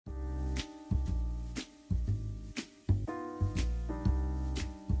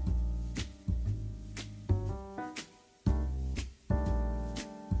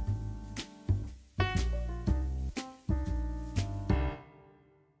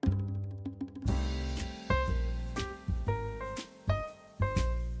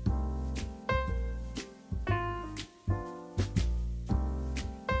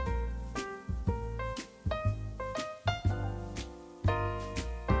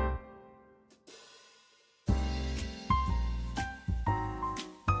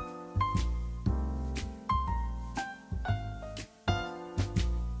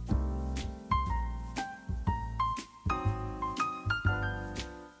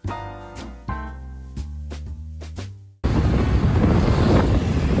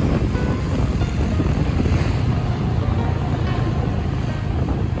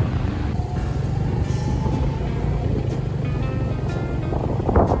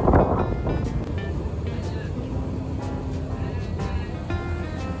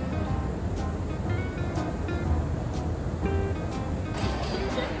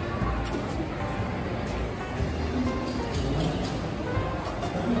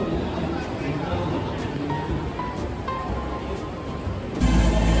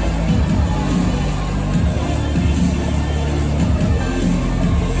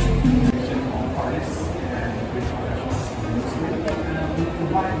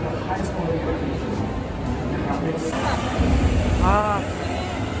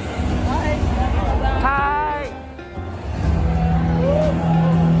Hai.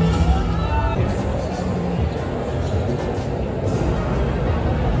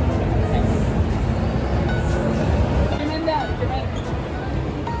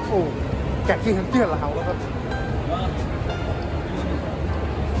 Ồ, cả kia là hậu đó.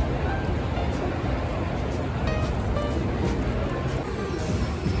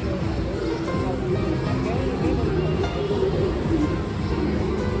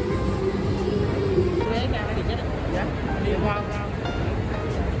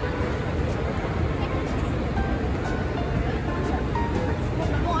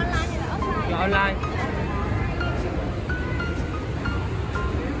 Online.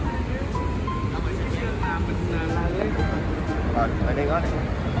 Rồi, ở đây có này.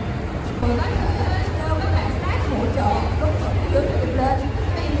 Mình có thể kêu các bạn staff hỗ trợ đúng hướng đi lên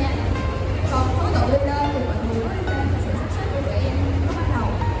các em nha. Còn số tự đi lên thì mọi người có lên sẽ sắp xếp để tụi em có bắt đầu.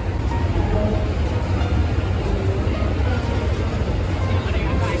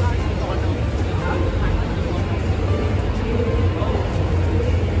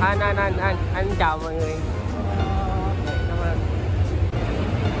 Anh chào mọi người. Cảm ơn.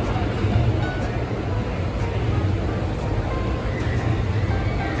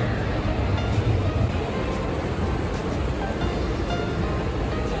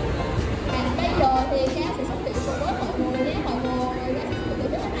 Bây giờ thì Cá sẽ xuất hiện cùng với mọi người nhé, mọi người Cá sẽ tổ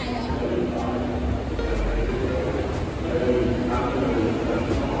chức cái này rồi.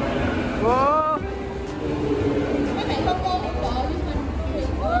 Wow. Các bạn không vô hỗ trợ giúp mình thì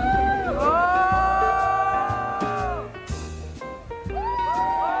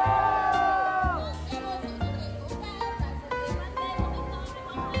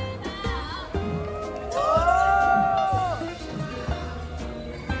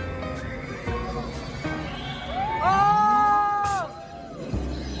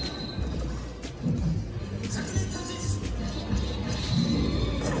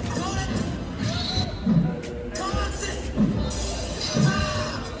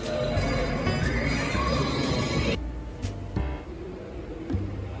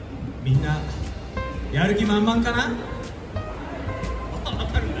みんなやる気満々かな？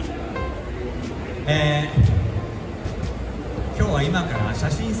今日は今から写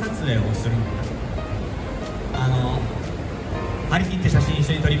真撮影をするんだ。張り切って写真一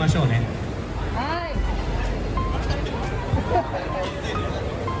緒に撮りましょうね。はい。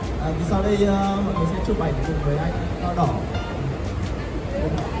Sau đây mọi người sẽ chụp ảnh cùng với anh Gao Đỏ.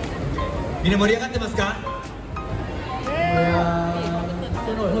 みんな盛り上がってますか？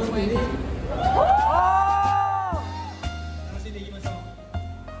 Sôi nổi hơn tí đi. 楽しんでいきましょう。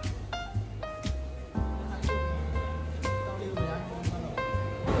 Giao lưu với anh Gao Đỏ.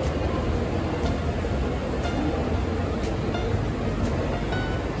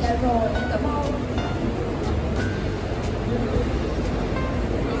 Dạ rồi, em cảm ơn.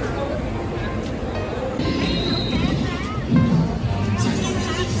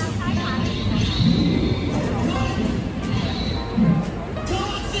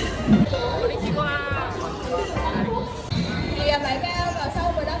 Thì bạn Gao vào sâu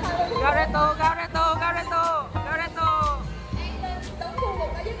rồi đó thôi. Gao Reto. Anh lên đứng khu vực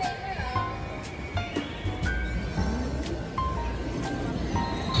ở dưới bên đấy ạ.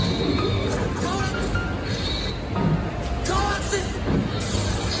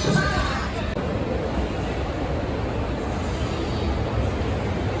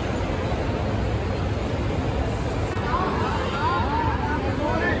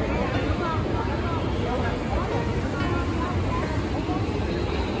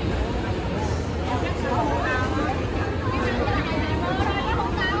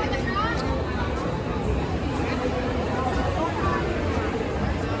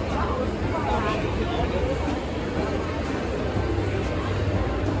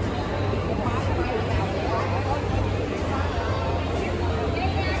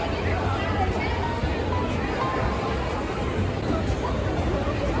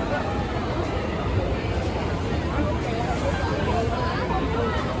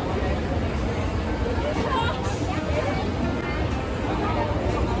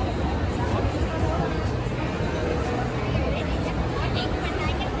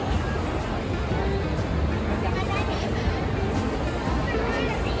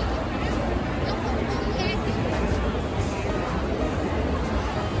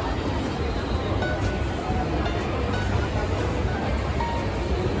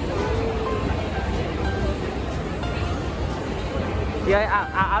 Chị ơi,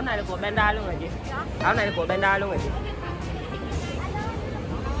 áo này là của Bandai luôn rồi chị. Áo này là của Bandai luôn rồi chị.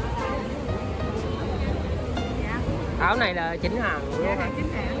 Áo này là chính hàng đúng không? Hàng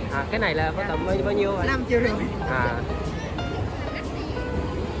chính hãng. À, cái này là có tầm bao nhiêu vậy? 5 triệu rưỡi. À.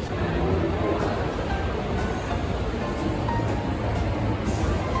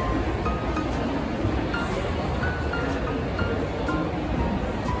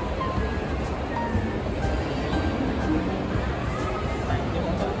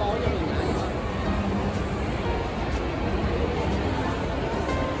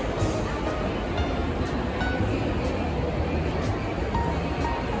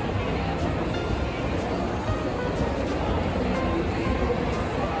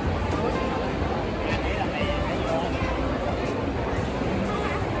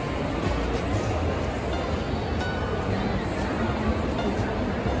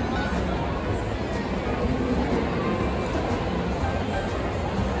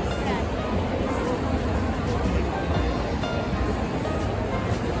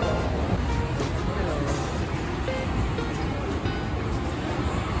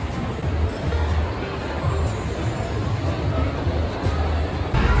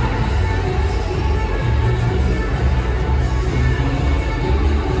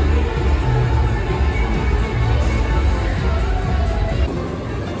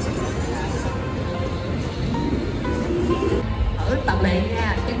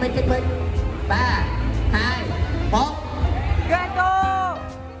 Chuẩn bị 3, 2, 1. Ghetto.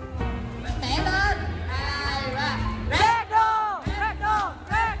 Nhẹ lên. 2, 3. Ghetto. Ghetto.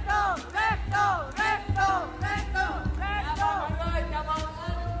 Ghetto. Ghetto. Ghetto. Ghetto. Chào mừng mọi người, chào mừng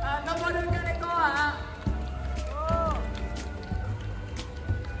Noboru Kaneko ạ.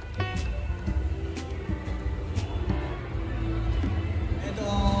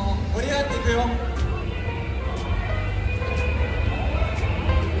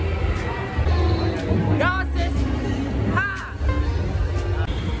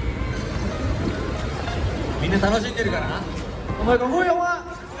 Mình đang 楽しんでるからな。 Mọi người có vui không ạ?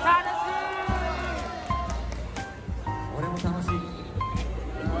 俺も楽しい。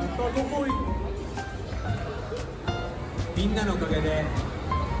 Tôi cũng vui. みんなのおかげで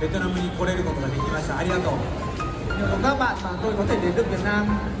ベトナムに来れることができました。ありがとう。 Nhờ có các bạn mà tôi có thể đến được Việt Nam.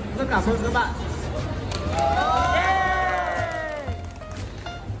 Rất cảm ơn các bạn.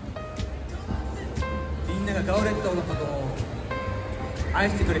 みんながガオレットのことを愛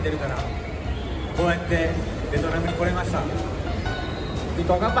してくれてるからこうやってベトナムに来れました。 Vì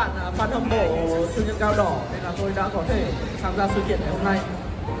có các bạn fan hâm mộ siêu nhân Gao Đỏ nên là tôi đã có thể tham gia sự kiện ngày hôm nay.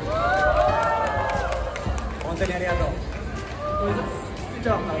 本当にありがとう。 Tôi rất xin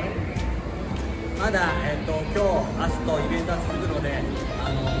chào các bạn. まだ今日明日とイベントは続くので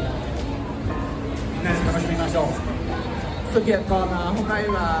みんなで楽しみましょう。 Sự kiện còn hôm nay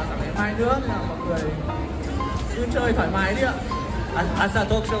và cả ngày mai nữa nên là mọi người vui chơi thoải mái đi ạ. 明日は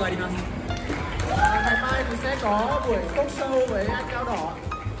トークショーがあります。 Ngày mai thì sẽ có buổi talk show với anh Gao Đỏ.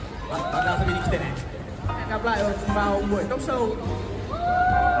 また遊びに来てね。 Hẹn gặp lại vào buổi talk show.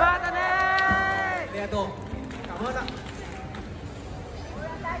 ありがとう。 Cảm ơn ạ.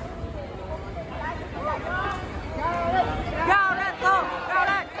 Gao Red, Gao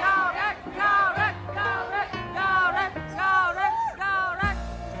Red, Gao Red, Gao Red, Gao Red, Gao Red, Gao Red, Gao Red.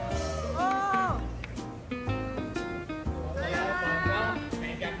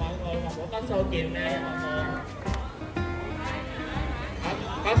 Hẹn gặp mọi người một buổi có show chiều nay nha mọi người.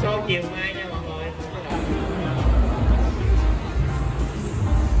 Có show chiều mai nha mọi người.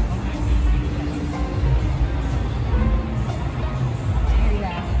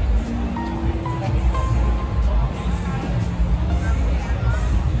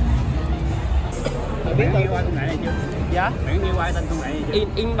 Biết tên qua công nghệ này chưa? Dạ. Bạn nghe qua tên công nghệ này chưa?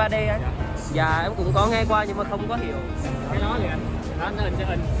 In 3D á. Dạ em cũng có nghe qua nhưng mà không có hiểu. Cái đó thì anh, đó nó hình sẽ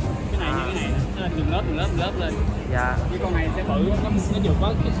hình cái này như cái này, nó hình từng lớp lên. Dạ. Cái con này sẽ bự, nó vừa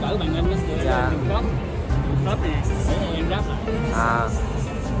có kích cỡ màn hình, nó sẽ Dạ. từng lớp nè, để em ráp lại. À.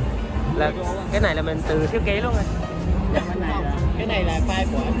 Là cái này là mình tự thiết kế luôn rồi. Cái này là file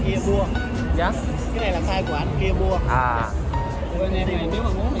của anh kia mua. Dạ. Cái này là file của anh kia mua. À. Bên em này nếu mà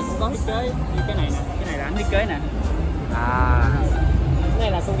muốn thì cũng có thiết kế như cái này nè, cái này là anh thiết kế nè. À. Cái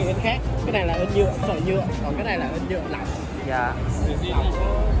này là công nghệ in khác, cái này là in nhựa, sợi nhựa, còn cái này là in nhựa lỏng. Dạ. Thì riêng là có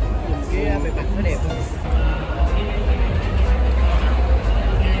dùng cái bề mặt nó đẹp hơn.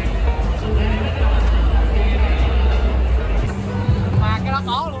 Mà cái đó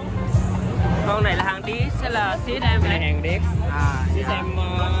có luôn. Con này là hàng đi sẽ là xít em Cái này này. hàng điếc. À. Sẽ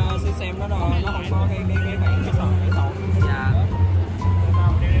xem nó không có cái bảng cái sọn. Dạ.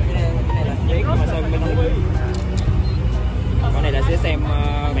 Cái này là điếc mà sơn bên dưới. Con này là sẽ xem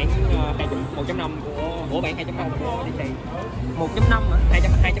bản 1.5 của bản 2.0 của Decade. 1.5 hả?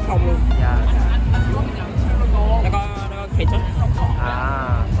 2.0 luôn. Dạ. Nó có thể chất.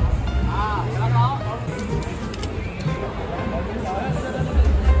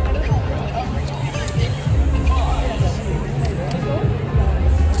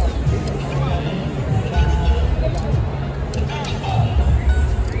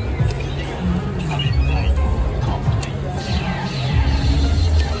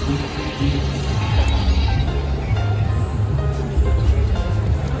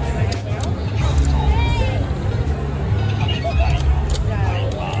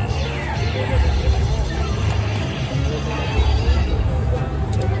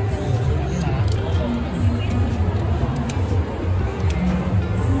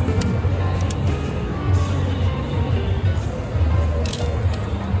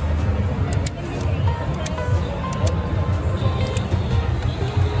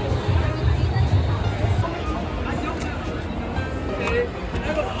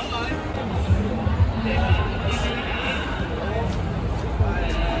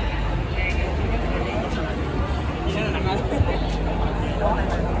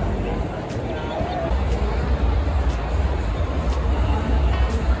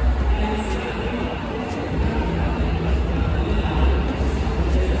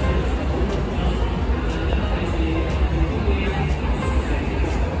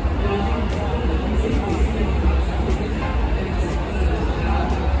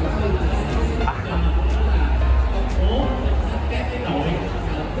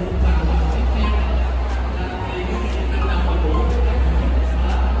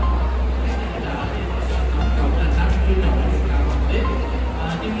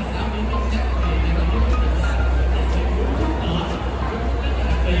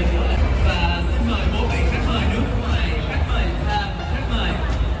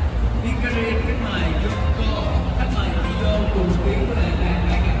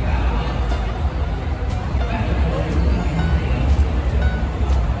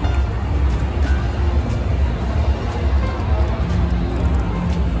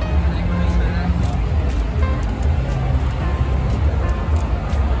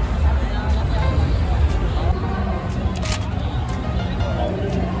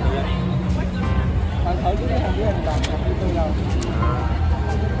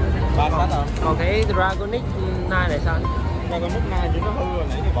 Còn cái Dragonic 9 này sao? Dragonic 9 chỉ nó hư rồi,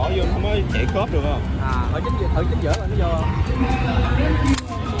 nãy thì bỏ vô nó mới chạy khớp được không? Ở chính giữa là nó vô không?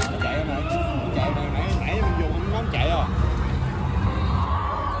 Nó chạy rồi nè, nó chạy rồi, nãy mình dùng nó không chạy rồi.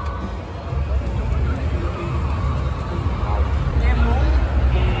 Em muốn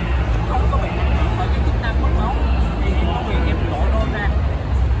không có bị ảnh hưởng bởi cái chức năng mất máu thì em có việc em lộ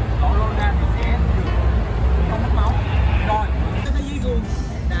lô ra thì sẽ không mất máu. Rồi Cái dưới gương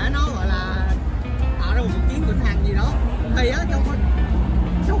để nó gọi là tạo ra một cuộc chiến vĩnh hằng gì đó. Thì á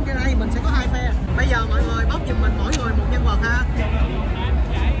trong cái đây mình sẽ có 2 phe. Bây giờ mọi người bóc giùm mình mỗi người một nhân vật ha.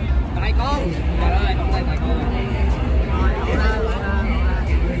 Tài con. Trời ơi, không đây tài con. Rồi, đổ ra.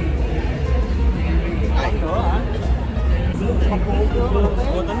 Nữa hả?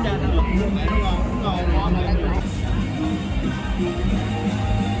 Cô tính ra năng lực của mẹ nó ngon hơn.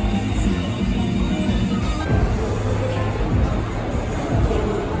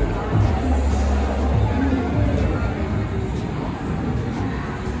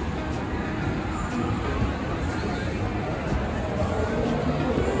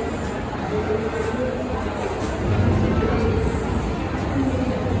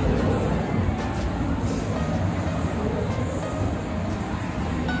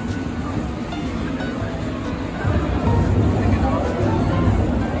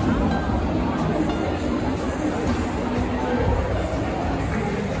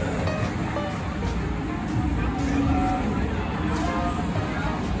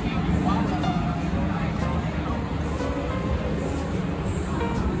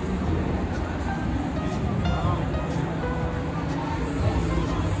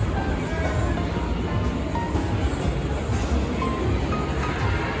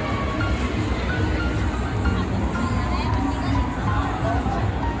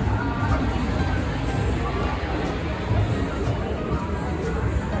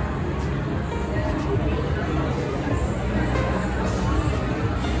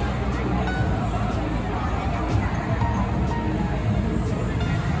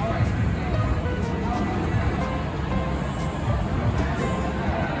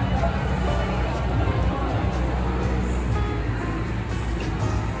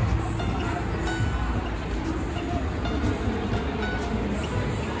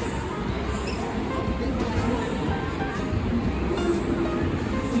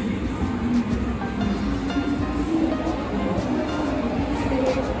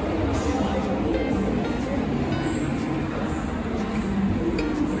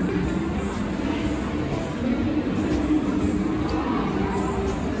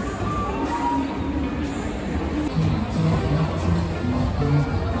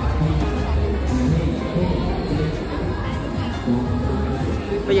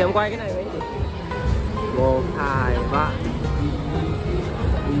 giờ em quay cái này mấy chị? 1, 2, 3.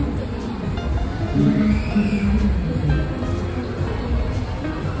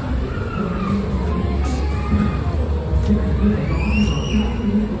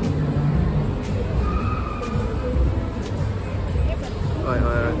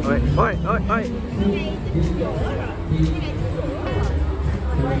 Ôi.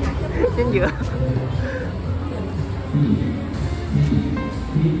 Chính giữa.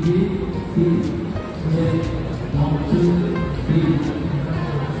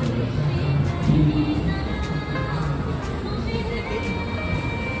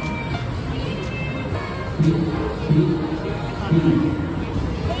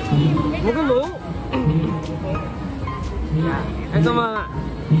 Một cái mũ. Anh cảm ơn ạ.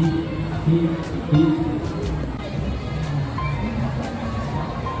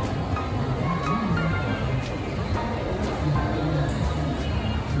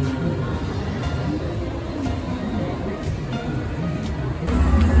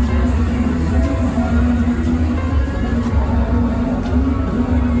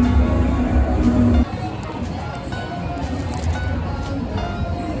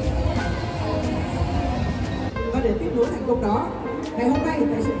 Ngày hôm nay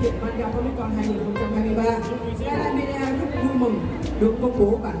tại sự kiện Manga Comic Con 2023, Skyline Media rất vui mừng được công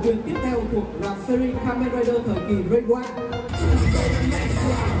bố bản quyền tiếp theo thuộc loạt series Kamen Rider thời kỳ Reiwa.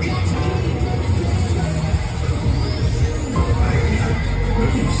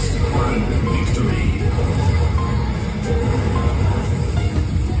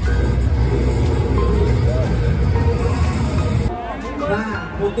 Và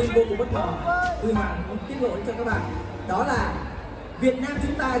một tin vô cùng bất ngờ, Huy Hoàng muốn tiết lộ cho các bạn, đó là Việt Nam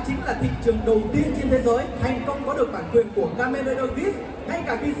chúng ta chính là thị trường đầu tiên trên thế giới thành công có được bản quyền của Kamen Rider Decade, ngay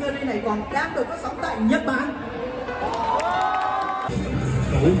cả khi series này còn đang được phát sóng tại Nhật Bản.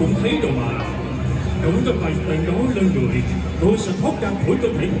 Cậu cũng thấy đâu mà, cậu cầm vài tên đó lên người, tôi sẽ thoát ra khỏi cơ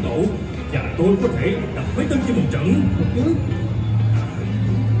thể của cậu và tôi có thể đập mấy tên trên một trận.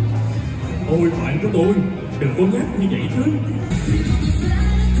 Ôi bạn của tôi, đừng có nhát như vậy chứ.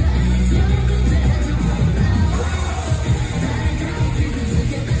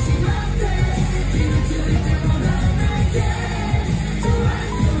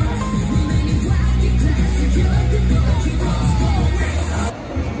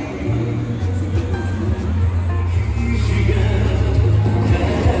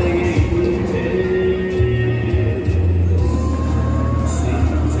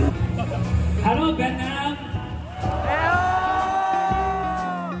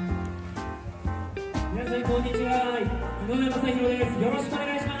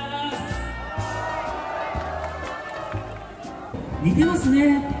似てます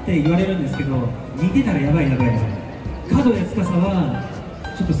ねって言われるんですけど、似てたらやばい。角谷司は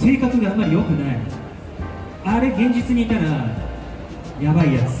ちょっと性格があんまり良くない。あれ現実にいたらやば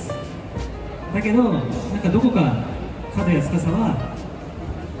いやつだけど、なんかどこか角谷司は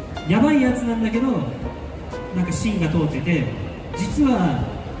やばいやつなんだけど、なんか芯が通ってて、実は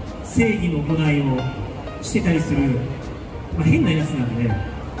正義の行いをしてたりする、変なやつなんで、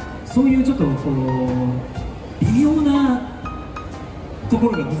そういうちょっとこう微妙なとこ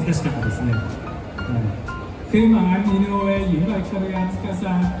ろが難しかったですね。Khi mà anh Inoue diễn vai Kaguya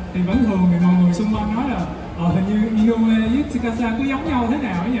Tsukasa thì vẫn thường thì mọi người xung quanh nói là hình như Inoue với Tsukasa có giống nhau thế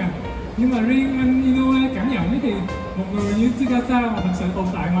nào ấy nhỉ. Nhưng mà riêng anh Inoue cảm nhận thì một người như Tsukasa mà thật sự tồn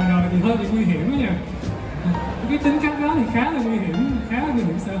tại ngoài đời thì hơi bị nguy hiểm ấy nhỉ. Cái tính cách đó thì khá là nguy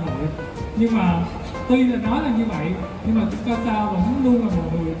hiểm xã hội. Nhưng mà tuy là nói là như vậy, nhưng mà Tsukasa vẫn luôn là một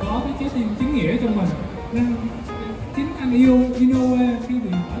người có cái trái tim chính nghĩa trong mình. Nên chính anh Inoue khi bị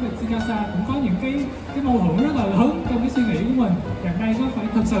hỏi về Tsukasa cũng có những cái mâu thuẫn rất là lớn trong cái suy nghĩ của mình. Rằng đây có phải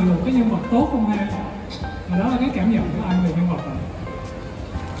thật sự là một cái nhân vật tốt không ha? Và đó là cái cảm nhận của anh về nhân vật này.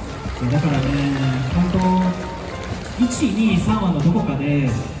 だからね、本当1、2、3話のどこかで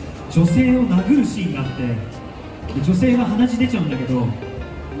女性を殴るシーンがあって、で女性が鼻血出ちゃうんだけど、も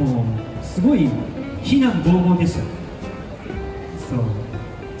うすごい非難轟々でした。そう。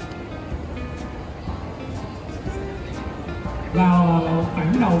Vào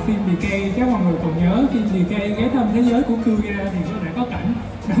khoảng đầu phim Decade, chắc mọi người còn nhớ phim Decade ghé thăm thế giới của Kaguya thì đã có cảnh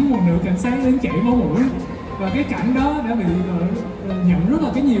đóng một nữ cảnh sát đến chảy máu mũi, và cái cảnh đó đã bị nhận rất là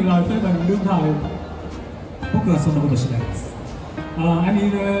cái nhiều lời phê bình đương thời.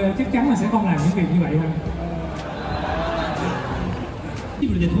 Anh chắc chắn là sẽ không làm những việc như vậy ha.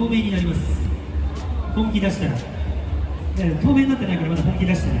 で透明になります。本気出したら。透明になってないからまだ本気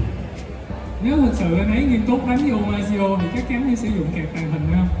出してない。 Nếu thực sự anh ấy nghiêm túc đánh vô Masahiro thì chắc chắn sẽ sử dụng kẹp tàng hình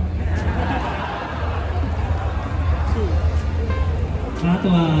không? あと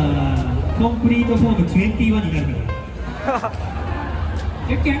はコンプリートフォーム21になるから。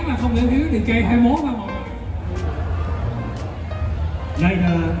Chắc chắn là không thể thiếu Decade 21 đâu mọi người.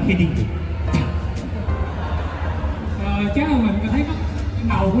 Rider heading. Chắc là mình có thấy cái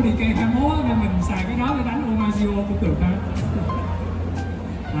đầu của Decade 21 nên mình xài cái đó để đánh Omazio cũng được ha.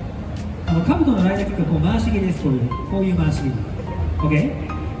 兜のライダーキックはこう回し切りです。こういう回し切り。OK？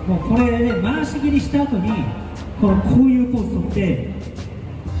 もうこれで回し切りした後にこういうポーズ取って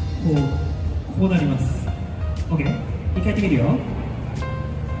こうなります。 OK？ 一回やってみるよ。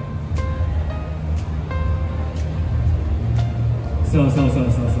そう。じゃあ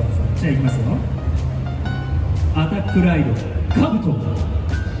いきますよ。アタックライドカブト。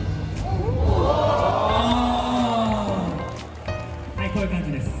はい、こういう感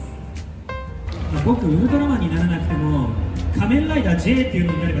じです。僕ウルトラマンにならなくても仮面ライダー J っていう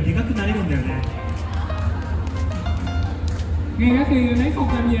のになればでかくなれるんだよね。 Ngay cả khi anh ấy không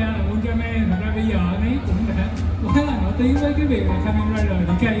tham gia là Ultraman, thật ra bây giờ anh ấy cũng đã quá là nổi tiếng với cái việc là Kamen Rider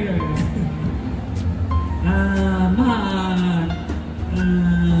Decade rồi. まあ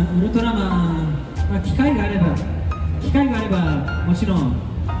ウルトラマン、機会があればもちろん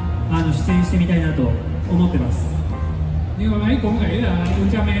出演してみたいなと思ってます。 Nhưng mà anh ấy cũng nghĩ là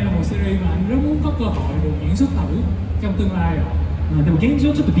Ultraman là một series mà anh rất muốn có cơ hội được diễn xuất thử trong tương lai rồi. でも現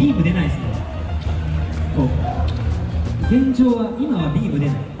状ちょっとビーム出ないですね。現状は今はビーム出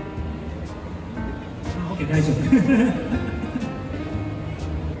ない。OK、 大丈夫。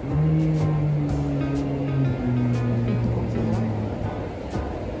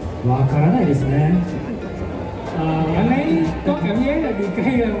わからないですね。 Anh ấy có cảm giác là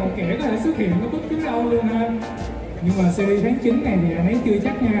Decade là một kẻ có thể xuất hiện ở bất cứ đâu luôn ha. Nhưng mà series tháng 9 này thì anh ấy chưa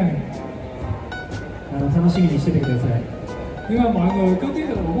chắc nha. 楽しみにしててください。 Nhưng mà mọi người cứ tiếp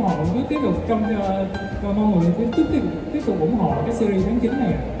tục ủng hộ, cứ tiếp tục cho mọi người tiếp tục ủng hộ cái series tháng 9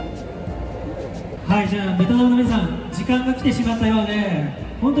 này. はい、じゃあベトナムの皆さん、時間が来てしまったようで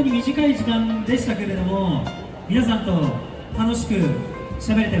本当に短い時間でしたけれども、皆さんと楽しく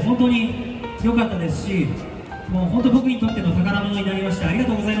喋れて本当に良かったですし、もう本当僕にとっての宝物になりました。ありが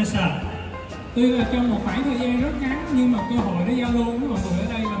とうございました。 Tuy là trong một khoảng thời gian rất ngắn nhưng mà cơ hội để giao lưu với mọi người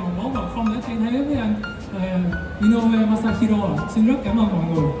ở đây là một món quà không thể thay thế với anh Inoue Masahiro. Xin rất cảm ơn mọi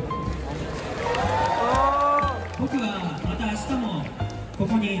người. 僕はまた明日もこ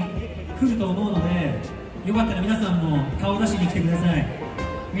こに来ると思うので、よかったら皆さんも顔出しに来てください。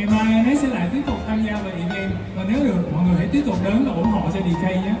 Ngày mai anh ấy sẽ lại tiếp tục tham gia về event và nếu được mọi người hãy tiếp tục đến và ủng hộ cho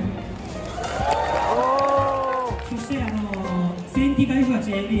Decade nhé. そしてセンティカ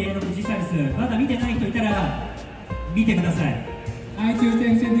F8ABA のjisariz、まだ見てない人いたら見てください。 Ai chưa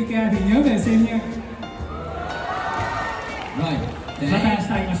xem Sentai thì nhớ về xem nha. Rồi, また明日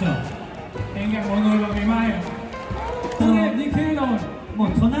会いましょう。 Hẹn gặp mọi người vào ngày mai. Decade rồi. も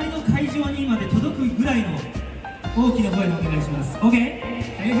う隣の会場にまで届くぐらいの大きな声でお願いします。 OK？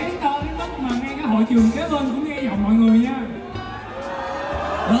 Hãy hét to đến mức mà ngay cả hội trường kế bên cũng nghe giọng mọi người nha.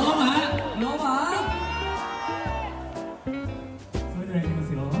 Rõ mà. それではやりま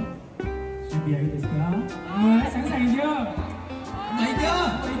すよ。準備はいいですか？ Mọi người đã sẵn sàng chưa? Thấy chưa?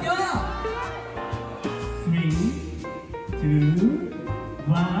 3, 2,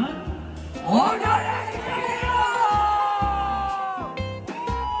 1。 Ủa,